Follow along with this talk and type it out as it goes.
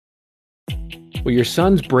Well, your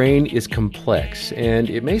son's brain is complex, and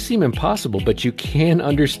it may seem impossible, but you can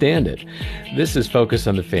understand it. This is Focus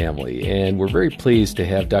on the Family, and we're very pleased to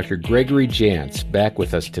have Dr. Gregory Jantz back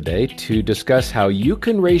with us today to discuss how you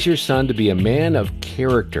can raise your son to be a man of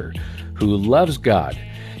character who loves God.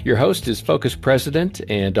 Your host is Focus President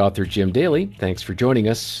and author Jim Daly. Thanks for joining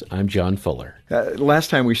us. I'm John Fuller. Last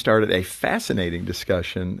time we started a fascinating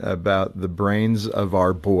discussion about the brains of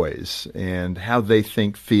our boys and how they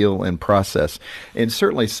think, feel, and process. And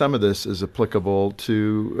certainly some of this is applicable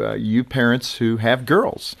to you parents who have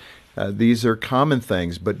girls. These are common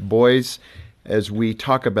things, but boys, as we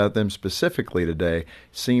talk about them specifically today,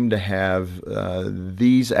 seem to have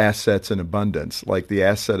these assets in abundance, like the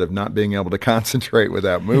asset of not being able to concentrate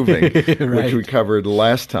without moving, Right. which we covered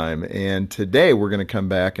last time. And today we're going to come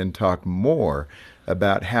back and talk more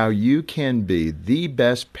about how you can be the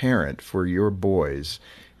best parent for your boys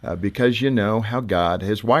because you know how God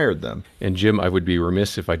has wired them. And Jim, I would be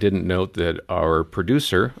remiss if I didn't note that our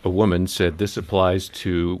producer, a woman, said this applies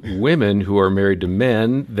to women who are married to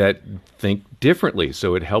men that think differently.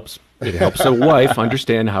 So it helps a wife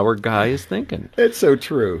understand how her guy is thinking. It's so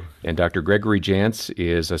true. And Dr. Gregory Jantz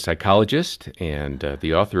is a psychologist and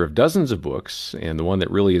the author of dozens of books. And the one that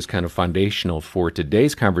really is kind of foundational for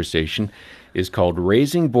today's conversation is called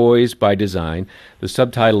Raising Boys by Design. The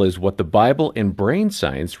subtitle is What the Bible and Brain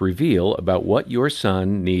Science Reveal About What Your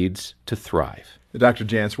Son Needs to Thrive. Dr.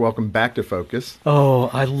 Jantz, welcome back to Focus. Oh,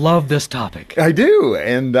 I love this topic. I do,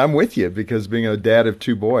 and I'm with you because being a dad of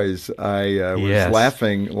two boys, I was Yes.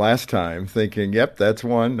 laughing last time thinking, yep, that's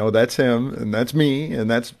one, no, that's him, and that's me,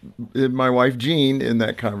 and that's my wife Jean in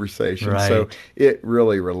that conversation. Right. So it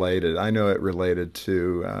really related. I know it related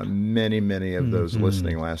to many of those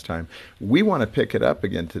listening last time. We want to pick it up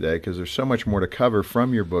again today because there's so much more to cover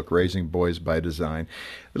from your book, Raising Boys by Design.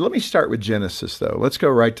 But let me start with Genesis, though. Let's go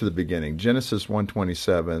right to the beginning. Genesis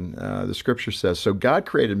 1:27, the scripture says, "So God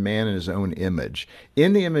created man in his own image.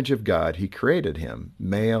 In the image of God, he created him.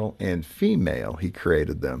 Male and female, he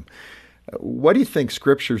created them." What do you think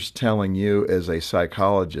scripture's telling you as a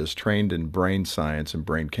psychologist trained in brain science and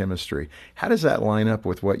brain chemistry? How does that line up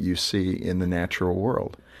with what you see in the natural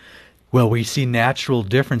world? Well, we see natural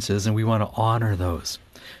differences, and we want to honor those.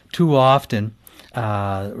 Too often,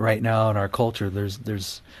 right now in our culture,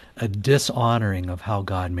 there's a dishonoring of how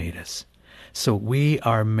God made us. So we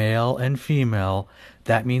are male and female.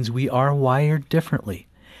 That means we are wired differently.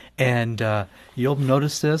 And you'll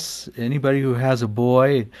notice this. Anybody who has a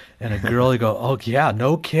boy and a girl, you go, oh, yeah,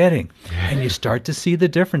 no kidding. And you start to see the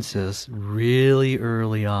differences really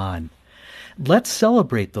early on. Let's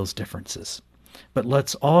celebrate those differences. But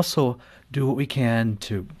let's also do what we can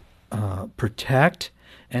to protect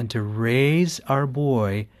and to raise our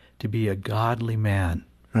boy to be a godly man.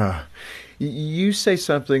 You say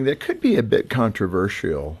something that could be a bit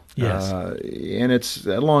controversial. Yes. And it's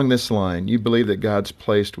along this line. You believe that God's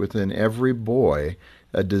placed within every boy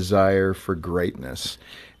a desire for greatness.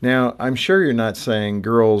 Now, I'm sure you're not saying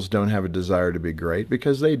girls don't have a desire to be great,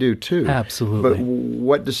 because they do too. Absolutely. But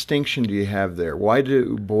what distinction do you have there? Why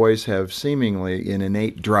do boys have seemingly an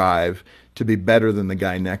innate drive to be better than the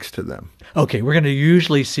guy next to them? Okay, we're going to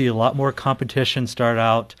usually see a lot more competition start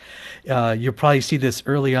out. You'll probably see this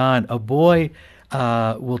early on. A boy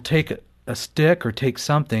will take a stick or take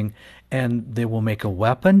something, and they will make a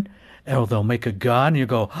weapon, or they'll make a gun. And you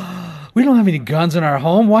go, oh, we don't have any guns in our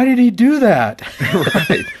home. Why did he do that?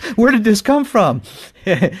 Right. Where did this come from?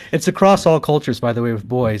 It's across all cultures, by the way, with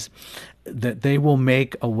boys, that they will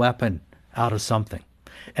make a weapon out of something.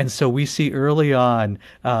 And so we see early on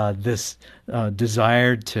this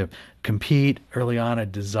desire to compete, early on a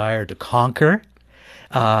desire to conquer.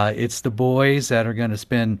 It's the boys that are going to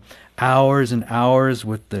spend hours and hours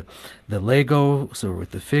with the Legos or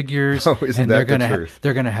with the figures. Oh, isn't and that the truth?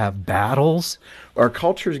 They're going to have battles. Our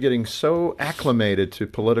culture is getting so acclimated to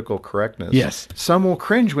political correctness. Yes. Some will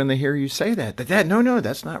cringe when they hear you say that. No,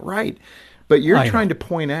 that's not right. But you're I trying know. to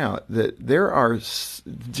point out that there are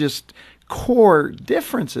just core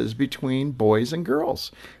differences between boys and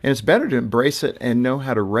girls. And it's better to embrace it and know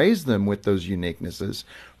how to raise them with those uniquenesses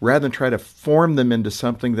rather than try to form them into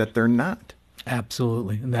something that they're not.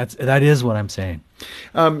 Absolutely. And that is what I'm saying.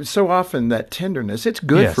 So often that tenderness, it's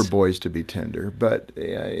good Yes. for boys to be tender, but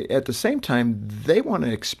at the same time, they want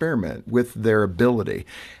to experiment with their ability.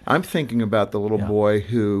 I'm thinking about the little Yeah. boy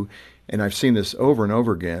who, and I've seen this over and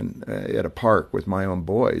over again at a park with my own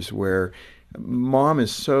boys, where mom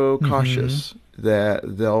is so cautious that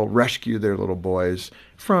they'll rescue their little boys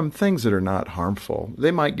from things that are not harmful.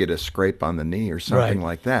 They might get a scrape on the knee or something Right.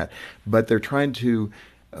 like that, but they're trying to,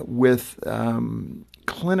 with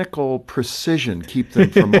clinical precision keep them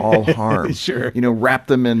from all harm. Sure. Wrap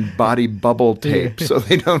them in body bubble tape so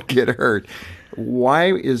they don't get hurt.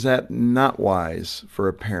 Why is that not wise for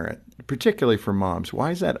a parent, particularly for moms?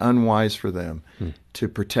 Why is that unwise for them to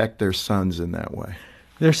protect their sons in that way?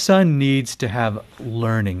 Their son needs to have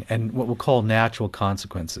learning and what we'll call natural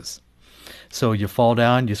consequences. So you fall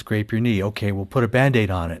down, you scrape your knee. Okay, we'll put a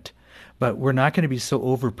Band-Aid on it. But we're not going to be so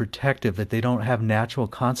overprotective that they don't have natural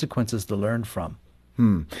consequences to learn from.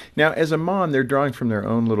 Now, as a mom, they're drawing from their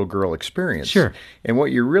own little girl experience. Sure. And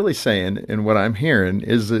what you're really saying, and what I'm hearing,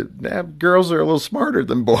 is that girls are a little smarter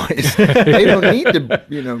than boys. They don't need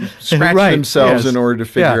to, scratch Right, themselves yes. in order to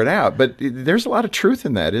figure Yeah. it out. But there's a lot of truth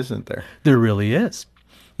in that, isn't there? There really is.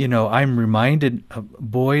 I'm reminded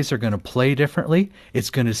boys are going to play differently. It's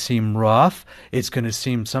going to seem rough. It's going to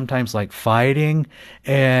seem sometimes like fighting.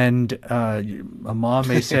 And a mom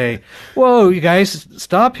may say, whoa, you guys,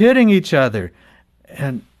 stop hitting each other.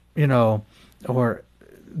 And, or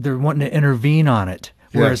they're wanting to intervene on it.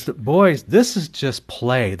 Whereas Yes. the boys, this is just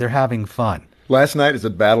play. They're having fun. Last night is a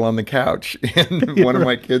battle on the couch, and one of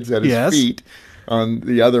my kids had his Yes. feet on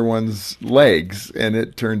the other one's legs, and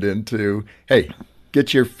it turned into, hey,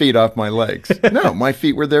 get your feet off my legs. No, my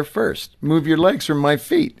feet were there first. Move your legs from my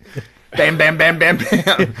feet. Bam, bam, bam, bam,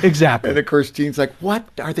 bam. Exactly. And of course, Gene's like, what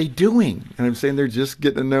are they doing? And I'm saying they're just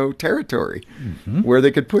getting to know territory where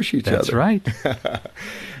they could push each That's other. right.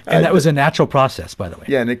 And that was a natural process, by the way.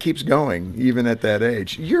 Yeah, and it keeps going even at that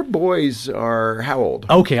age. Your boys are how old?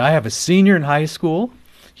 Okay, I have a senior in high school.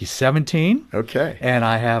 He's 17. Okay. And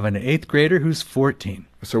I have an 8th grader who's 14.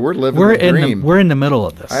 So we're living the dream. We're in the middle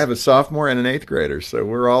of this. I have a sophomore and an 8th grader, so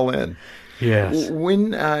we're all in. Yes.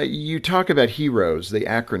 When you talk about HEROES, the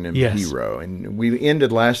acronym Yes. HERO, and we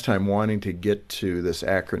ended last time wanting to get to this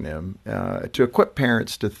acronym to equip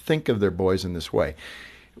parents to think of their boys in this way.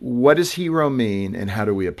 What does HERO mean, and how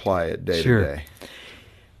do we apply it day Sure. to day?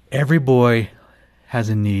 Every boy has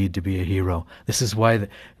a need to be a hero. This is why the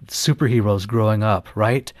superheroes growing up,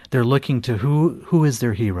 right? They're looking to who is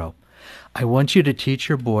their hero. I want you to teach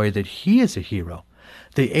your boy that he is a hero.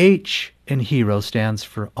 The H in hero stands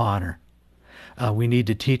for honor. We need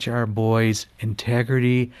to teach our boys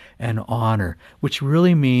integrity and honor, which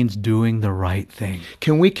really means doing the right thing.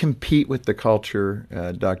 Can we compete with the culture,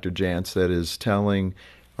 Dr. Jantz, that is telling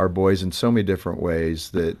our boys in so many different ways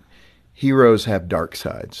that heroes have dark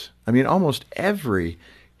sides? I mean, almost every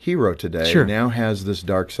hero today Sure. now has this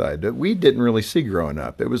dark side that we didn't really see growing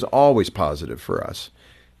up. It was always positive for us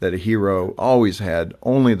that a hero always had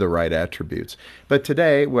only the right attributes. But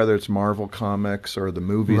today, whether it's Marvel Comics or the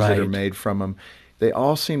movies that are Right. made from them, they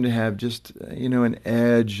all seem to have just, an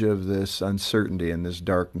edge of this uncertainty and this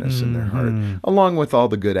darkness in their heart, along with all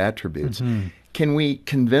the good attributes. Can we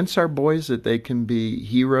convince our boys that they can be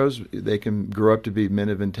heroes, they can grow up to be men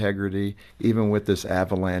of integrity, even with this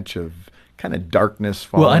avalanche of kind of darkness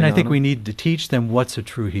falling Well, and I on think them? we need to teach them what's a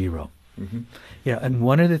true hero. Yeah, and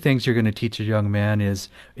one of the things you're going to teach a young man is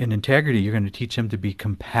in integrity, you're going to teach him to be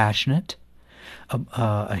compassionate.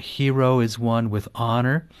 A hero is one with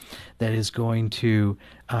honor that is going to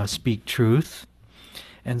speak truth.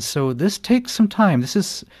 And so this takes some time. This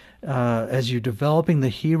is, as you're developing the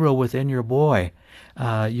hero within your boy,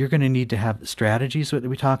 you're going to need to have strategies that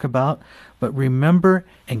we talk about. But remember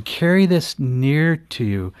and carry this near to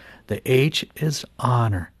you. The H is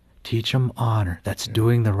honor. Teach them honor. That's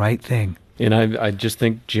doing the right thing. And I just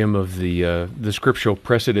think, Jim, of the scriptural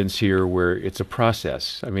precedents here where it's a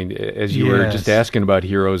process. I mean, as you were just Yes. asking about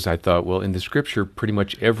heroes, I thought, well, in the scripture, pretty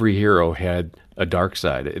much every hero had a dark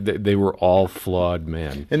side. They were all flawed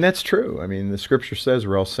men. And that's true. I mean, the scripture says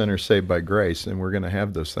we're all sinners saved by grace, and we're going to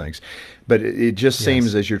have those things. But it just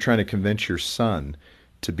seems as you're trying to convince your son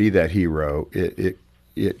to be that hero,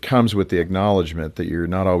 it comes with the acknowledgement that you're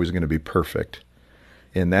not always going to be perfect.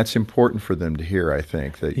 And that's important for them to hear, I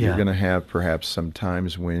think, that you're Yeah. going to have perhaps some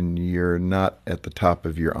times when you're not at the top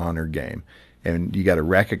of your honor game. And you got to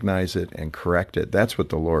recognize it and correct it. That's what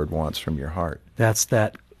the Lord wants from your heart. That's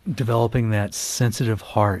that developing that sensitive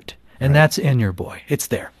heart. And that's in your boy. It's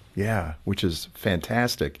there. Yeah, which is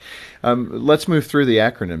fantastic. Let's move through the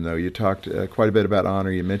acronym, though. You talked quite a bit about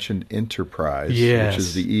honor. You mentioned enterprise, Yes. which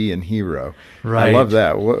is the E in hero. I Right. love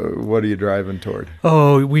that. What are you driving toward?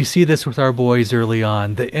 Oh, we see this with our boys early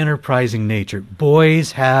on, the enterprising nature.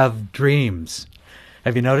 Boys have dreams.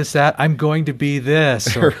 Have you noticed that? I'm going to be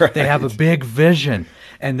this. Or They have a big vision.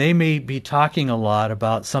 And they may be talking a lot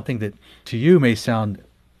about something that to you may sound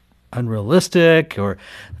unrealistic or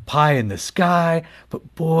pie in the sky,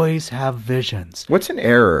 but boys have visions. What's an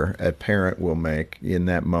error a parent will make in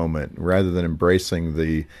that moment rather than embracing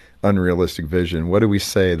the unrealistic vision, what do we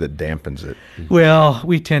say that dampens it? Well,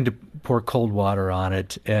 we tend to pour cold water on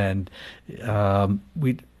it, and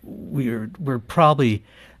we're probably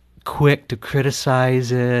quick to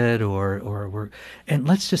criticize it, and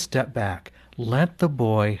let's just step back. Let the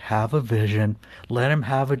boy have a vision. Let him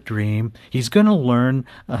have a dream. He's going to learn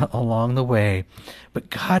along the way. But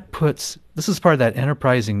God this is part of that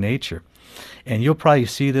enterprising nature. And you'll probably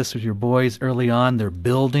see this with your boys early on. They're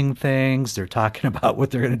building things. They're talking about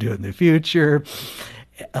what they're going to do in the future.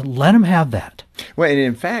 Let them have that. Well, and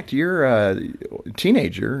in fact, your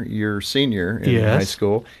teenager, your senior in high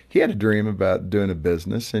school, he had a dream about doing a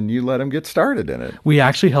business, and you let him get started in it. We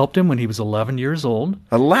actually helped him when he was 11 years old.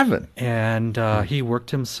 11? And he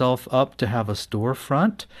worked himself up to have a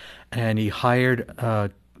storefront, and he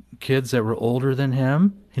hired kids that were older than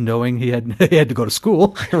him, knowing he had to go to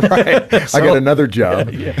school. Right. So, I got another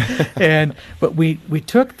job. Yeah. But we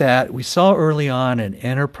took that. We saw early on an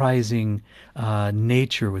enterprising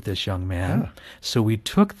nature with this young man. Yeah. So we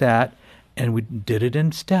took that and we did it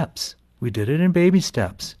in steps. We did it in baby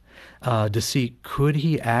steps to see, could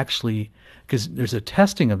he actually, because there's a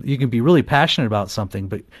testing of, you can be really passionate about something,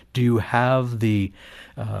 but do you have the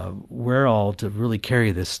wherewithal to really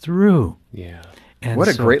carry this through? Yeah. And what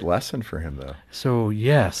a great lesson for him, though. So,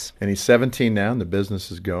 yes. And he's 17 now, and the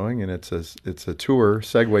business is going, and it's a Segway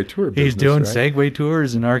tour business. He's doing right? Segway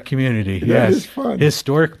tours in our community. That yes. is fun.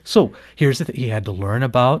 Historic. So, here's the thing. He had to learn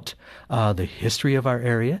about the history of our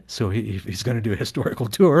area. So, he's going to do a historical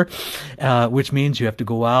tour, which means you have to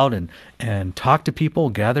go out and talk to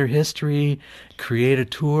people, gather history, create a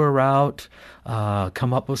tour route,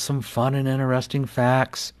 come up with some fun and interesting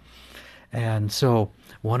facts. And so,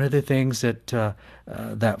 one of the things that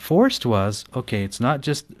that forced was, okay, it's not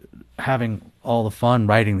just having all the fun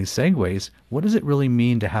riding these Segways. What does it really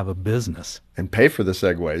mean to have a business? And pay for the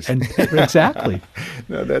Segways. Exactly.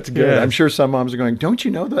 No, that's good. Yeah. I'm sure some moms are going, don't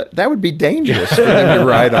you know that would be dangerous for them to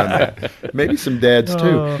ride on that? Maybe some dads,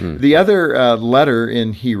 too. The other letter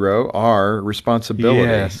in Hero, R, responsibility.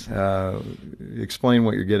 Yes. Explain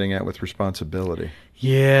what you're getting at with responsibility.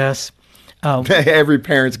 Yes. Every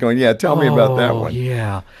parent's going, yeah, tell me about that one.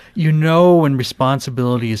 Yeah. You know when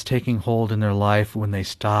responsibility is taking hold in their life when they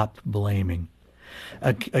stop blaming.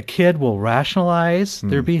 A kid will rationalize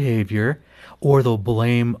their behavior or they'll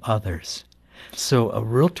blame others. So a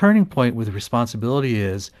real turning point with responsibility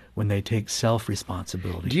is when they take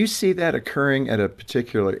self-responsibility. Do you see that occurring at a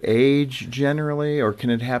particular age generally, or can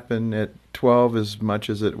it happen at 12 as much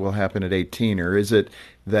as it will happen at 18? Or is it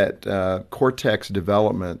that cortex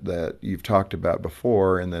development that you've talked about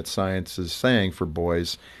before and that science is saying for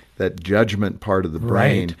boys, that judgment part of the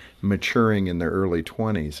brain maturing in their early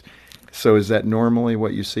 20s? So is that normally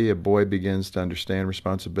what you see? A boy begins to understand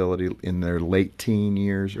responsibility in their late teen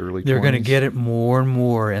years, early 20s? They're going to get it more and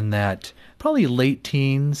more in that probably late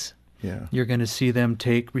teens. Yeah. You're going to see them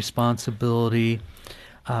take responsibility.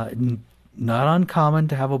 Not uncommon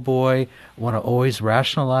to have a boy want to always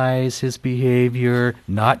rationalize his behavior,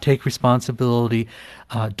 not take responsibility.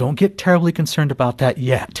 Don't get terribly concerned about that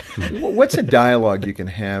yet. What's a dialogue you can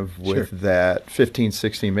have with that 15,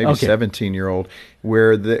 16, maybe 17-year-old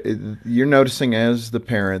where you're noticing as the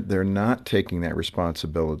parent they're not taking that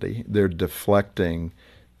responsibility, they're deflecting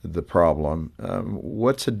the problem?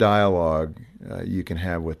 What's a dialogue you can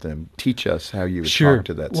have with them? Teach us how you would talk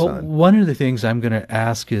to that son. One of the things I'm going to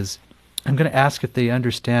ask is, I'm going to ask if they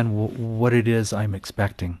understand what it is I'm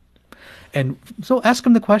expecting. And so ask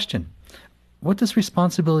them the question, what does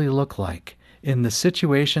responsibility look like in the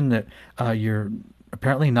situation that you're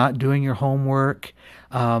apparently not doing your homework?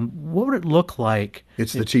 What would it look like?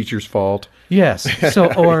 It's the teacher's fault. Yes.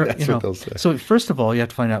 So, or That's what they'll say. So first of all, you have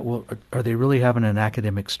to find out, well, are they really having an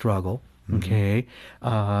academic struggle? Okay.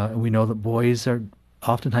 We know that boys are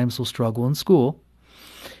oftentimes will struggle in school.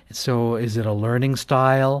 So is it a learning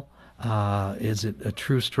style? Is it a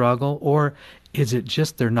true struggle, or is it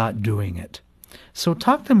just they're not doing it? So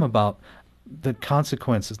talk to them about the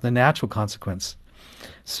consequences, the natural consequence.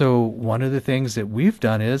 So one of the things that we've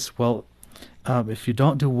done is, well, if you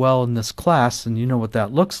don't do well in this class, and you know what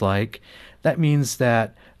that looks like, that means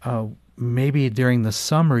that maybe during the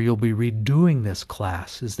summer you'll be redoing this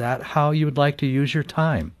class. Is that how you would like to use your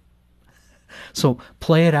time? So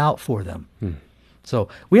play it out for them. So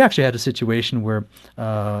we actually had a situation where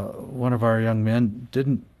one of our young men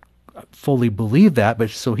didn't fully believe that,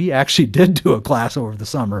 but so he actually did do a class over the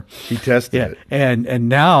summer. He tested it. And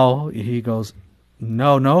now he goes,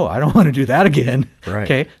 no, I don't want to do that again. Right.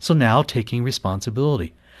 Okay, so now taking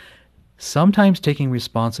responsibility. Sometimes taking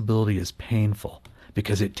responsibility is painful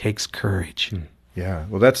because it takes courage. Yeah,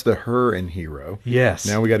 well, that's the her in Hero. Yes.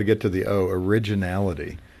 Now we got to get to the O,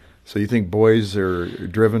 originality. So you think boys are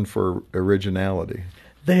driven for originality?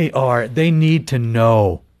 They are. They need to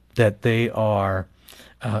know that they are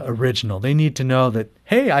original. They need to know that,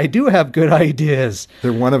 hey, I do have good ideas.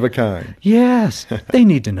 They're one of a kind. Yes, they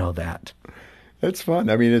need to know that. That's fun.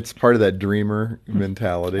 I mean, it's part of that dreamer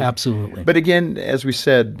mentality. Absolutely. But again, as we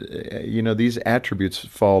said, these attributes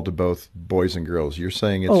fall to both boys and girls. You're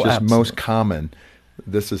saying it's just absolutely. most common.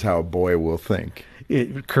 This is how a boy will think.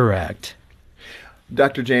 Correct.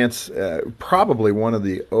 Dr. Jantz, probably one of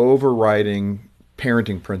the overriding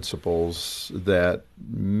parenting principles that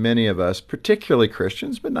many of us, particularly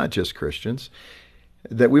Christians, but not just Christians,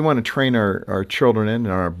 that we want to train our children in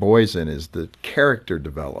and our boys in is the character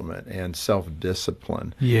development and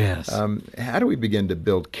self-discipline. Yes. How do we begin to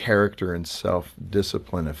build character and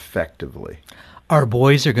self-discipline effectively? Our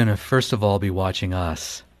boys are going to, first of all, be watching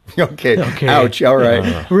us. Okay. Ouch. All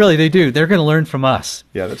right. Really, they do. They're going to learn from us.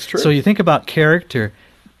 Yeah, that's true. So you think about character.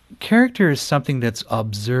 Character is something that's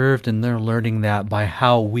observed, and they're learning that by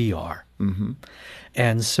how we are. Mm-hmm.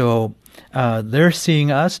 And so they're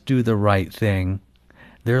seeing us do the right thing.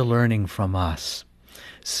 They're learning from us.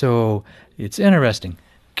 So it's interesting.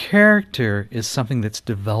 Character is something that's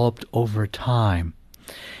developed over time.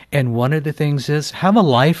 And one of the things is have a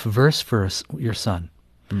life verse for your son.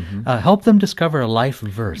 Mm-hmm. Help them discover a life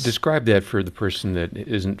verse. Describe that for the person that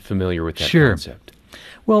isn't familiar with that Sure. concept.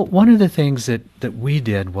 Well, one of the things that we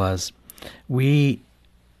did was we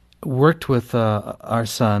worked with our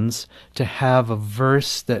sons to have a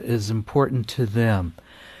verse that is important to them.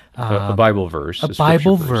 A Bible verse. A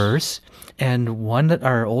Bible verse. And one that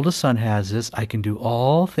our oldest son has is, I can do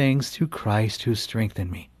all things through Christ who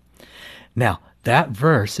strengthened me. Now, that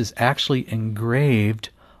verse is actually engraved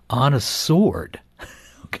on a sword.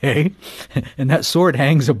 Okay, and that sword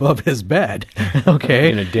hangs above his bed.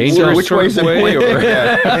 Okay, In a dangerous Which way is it way, pointing? or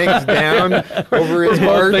Hangs down over his we're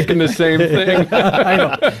both heart. thinking the same thing. I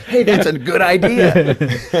know. Hey, that's a good idea.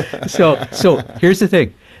 So here's the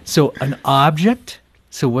thing. So an object,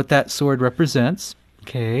 so what that sword represents,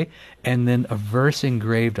 okay, and then a verse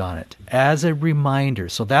engraved on it as a reminder.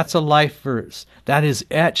 So that's a life verse. That is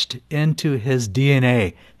etched into his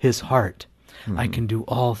DNA, his heart. I can do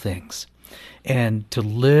all things. And to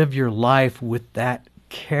live your life with that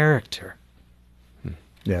character.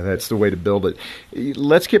 Yeah, that's the way to build it.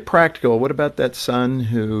 Let's get practical. What about that son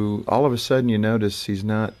who all of a sudden you notice he's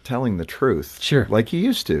not telling the truth? Sure. Like he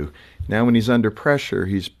used to. Now when he's under pressure,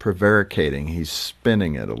 he's prevaricating. He's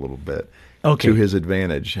spinning it a little bit to his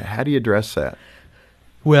advantage. How do you address that?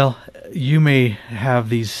 Well, you may have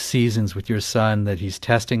these seasons with your son that he's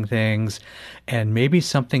testing things, and maybe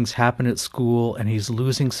something's happened at school and he's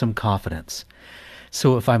losing some confidence.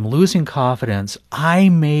 So if I'm losing confidence, I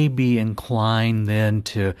may be inclined then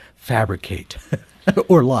to fabricate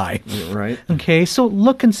or lie. Right. Okay, so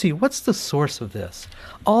look and see, what's the source of this?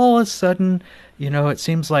 All of a sudden, it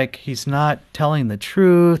seems like he's not telling the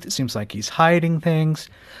truth. It seems like he's hiding things.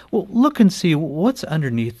 Well, look and see what's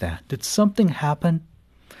underneath that. Did something happen?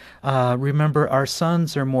 Remember, our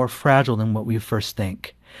sons are more fragile than what we first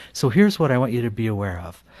think. So here's what I want you to be aware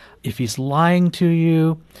of. If he's lying to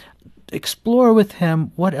you, explore with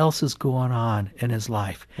him what else is going on in his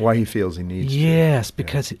life. Why he feels he needs to. Yes,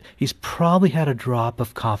 because he's probably had a drop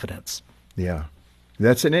of confidence. Yeah.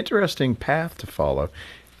 That's an interesting path to follow.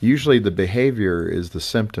 Usually the behavior is the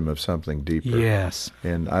symptom of something deeper. Yes.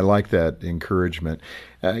 And I like that encouragement.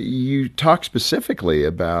 You talk specifically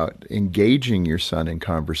about engaging your son in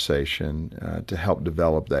conversation to help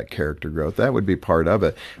develop that character growth. That would be part of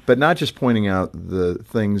it. But not just pointing out the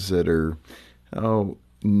things that are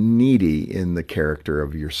needy in the character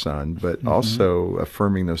of your son, but also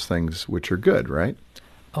affirming those things which are good, right?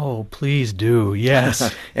 Oh, please do.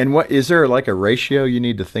 Yes. And what is there like a ratio you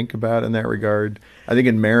need to think about in that regard? I think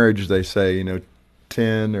in marriage they say,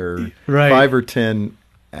 10 or Right. 5 or 10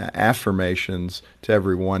 affirmations to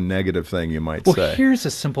every one negative thing you might Well, say. here's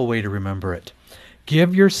a simple way to remember it.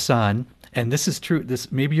 Give your son, and this is true,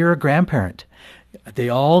 maybe you're a grandparent, they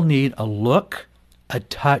all need a look, a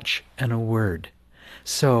touch, and a word.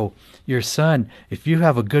 So your son, if you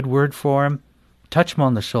have a good word for him, touch him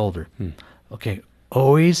on the shoulder. Okay,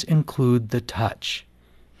 always include the touch.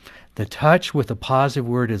 The touch with a positive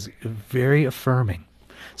word is very affirming.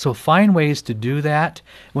 So find ways to do that.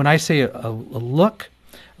 When I say a look,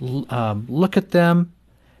 look at them,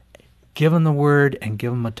 give them the word, and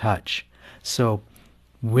give them a touch. So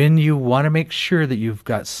when you want to make sure that you've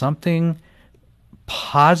got something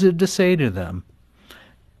positive to say to them,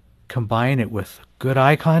 combine it with good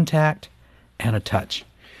eye contact and a touch.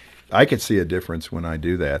 I could see a difference when I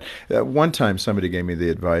do that. One time somebody gave me the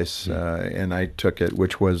advice, and I took it,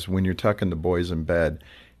 which was when you're tucking the boys in bed,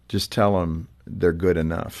 Just tell them they're good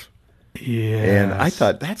enough. Yes. And I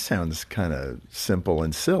thought that sounds kind of simple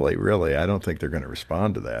and silly, really. I don't think they're going to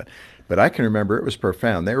respond to that. But I can remember it was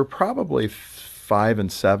profound. They were probably 5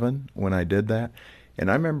 and 7 when I did that.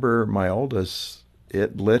 And I remember my oldest,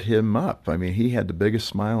 it lit him up. I mean, he had the biggest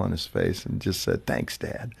smile on his face and just said, "Thanks,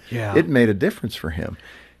 Dad." Yeah. It made a difference for him.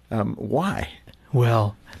 Why?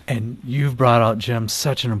 Well, and you've brought out, Jim,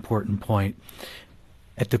 such an important point.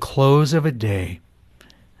 At the close of a day,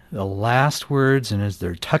 the last words, and as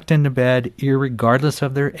they're tucked into bed, irregardless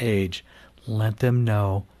of their age, let them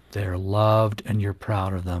know they're loved and you're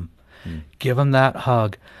proud of them. Give them that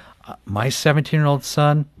hug. My 17-year-old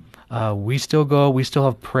son, we still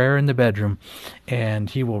have prayer in the bedroom, and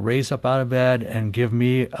he will raise up out of bed and give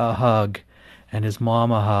me a hug and his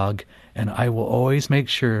mom a hug, and I will always make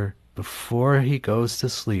sure before he goes to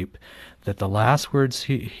sleep that the last words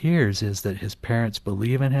he hears is that his parents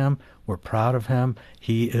believe in him, we're proud of him,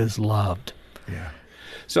 he is loved. Yeah.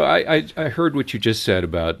 So I heard what you just said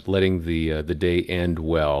about letting the day end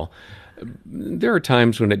well. There are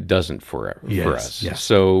times when it doesn't for us. Yes.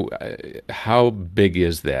 So how big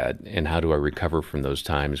is that, and how do I recover from those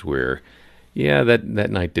times where, that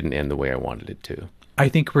night didn't end the way I wanted it to? I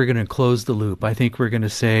think we're going to close the loop. I think we're going to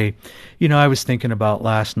say, I was thinking about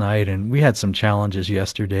last night, and we had some challenges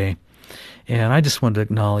yesterday, and I just wanted to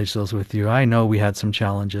acknowledge those with you. I know we had some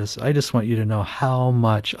challenges. I just want you to know how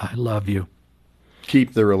much I love you.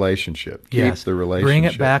 Keep the relationship. Yes. Keep the relationship. Bring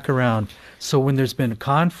it back around. So when there's been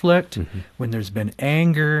conflict, when there's been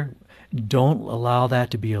anger, don't allow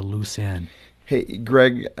that to be a loose end. Hey,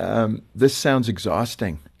 Greg, this sounds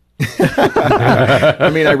exhausting.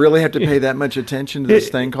 I mean, I really have to pay that much attention to this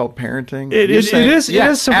thing called parenting? It is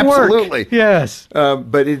some work. Absolutely. Yes.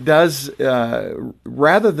 But it does,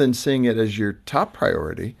 rather than seeing it as your top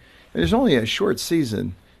priority, there's only a short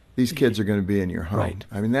season these kids are going to be in your home. Right.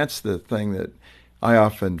 I mean, that's the thing that I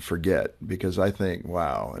often forget, because I think,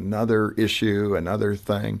 wow, another issue, another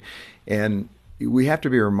thing. And we have to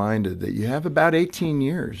be reminded that you have about 18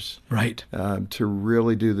 years Right. To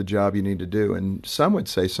really do the job you need to do. And some would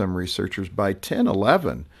say, some researchers, by 10,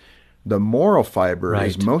 11, the moral fiber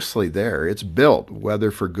is mostly there. It's built,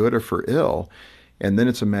 whether for good or for ill. And then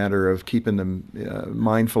it's a matter of keeping them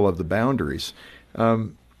mindful of the boundaries.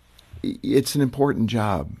 It's an important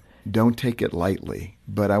job. Don't take it lightly,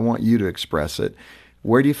 but I want you to express it.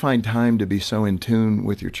 Where do you find time to be so in tune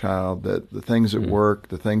with your child that the things at work,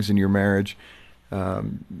 the things in your marriage,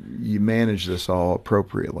 you manage this all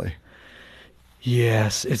appropriately?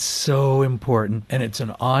 Yes, it's so important, and it's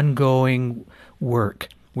an ongoing work.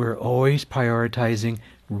 We're always prioritizing,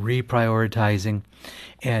 reprioritizing,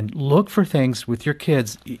 and look for things with your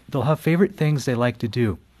kids. They'll have favorite things they like to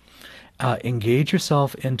do. Engage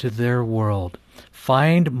yourself into their world.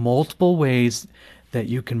 Find multiple ways that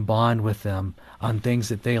you can bond with them on things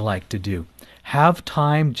that they like to do. Have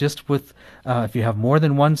time just with, if you have more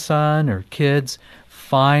than one son or kids,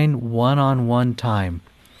 find one-on-one time.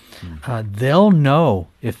 They'll know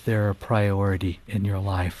if they're a priority in your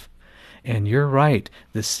life. And you're right.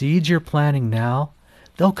 The seeds you're planting now,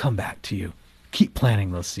 they'll come back to you. Keep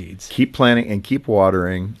planting those seeds. Keep planting and keep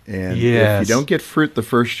watering. And if you don't get fruit the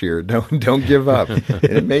first year, don't give up.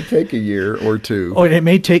 It may take a year or two. Oh, it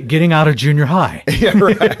may take getting out of junior high. Yeah,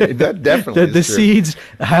 right. That definitely is the true. seeds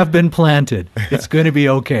have been planted. It's going to be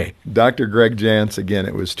okay. Dr. Greg Jantz, again,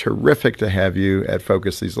 it was terrific to have you at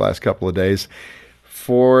Focus these last couple of days.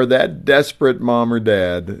 For that desperate mom or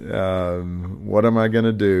dad, what am I going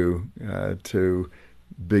to do to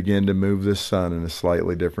begin to move this son in a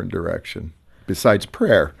slightly different direction? Besides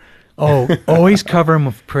prayer. Always cover them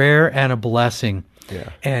with prayer and a blessing.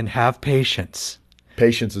 Yeah. And have patience.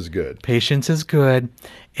 Patience is good. Patience is good.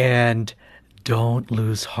 And don't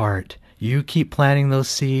lose heart. You keep planting those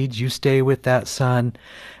seeds. You stay with that son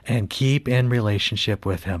and keep in relationship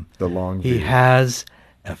with him. The long view. He has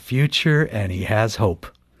a future and he has hope.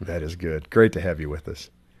 That is good. Great to have you with us.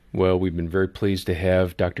 Well, we've been very pleased to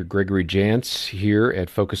have Dr. Gregory Jantz here at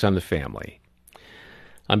Focus on the Family.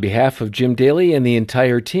 On behalf of Jim Daly and the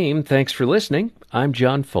entire team, thanks for listening. I'm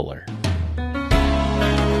John Fuller.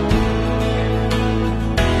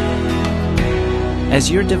 As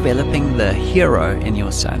you're developing the hero in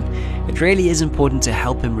your son, it really is important to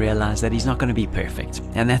help him realize that he's not going to be perfect,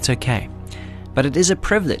 and that's okay. But it is a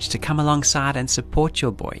privilege to come alongside and support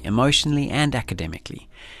your boy emotionally and academically.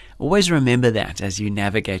 Always remember that as you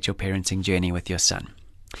navigate your parenting journey with your son.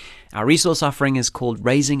 Our resource offering is called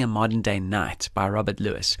Raising a Modern Day Knight by Robert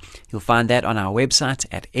Lewis. You'll find that on our website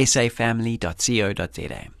at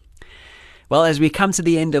safamily.co.za. Well, as we come to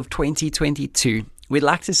the end of 2022, we'd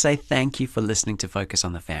like to say thank you for listening to Focus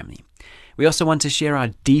on the Family. We also want to share our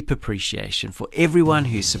deep appreciation for everyone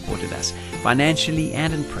who's supported us financially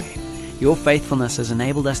and in prayer. Your faithfulness has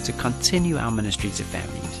enabled us to continue our ministry to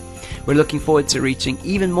families. We're looking forward to reaching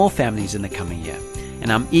even more families in the coming year,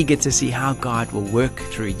 and I'm eager to see how God will work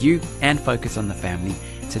through you and Focus on the Family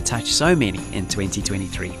to touch so many in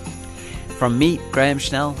 2023. From me, Graham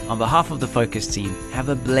Schnell, on behalf of the Focus team, have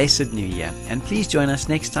a blessed new year, and please join us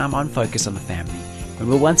next time on Focus on the Family, when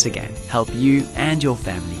we'll once again help you and your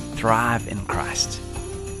family thrive in Christ.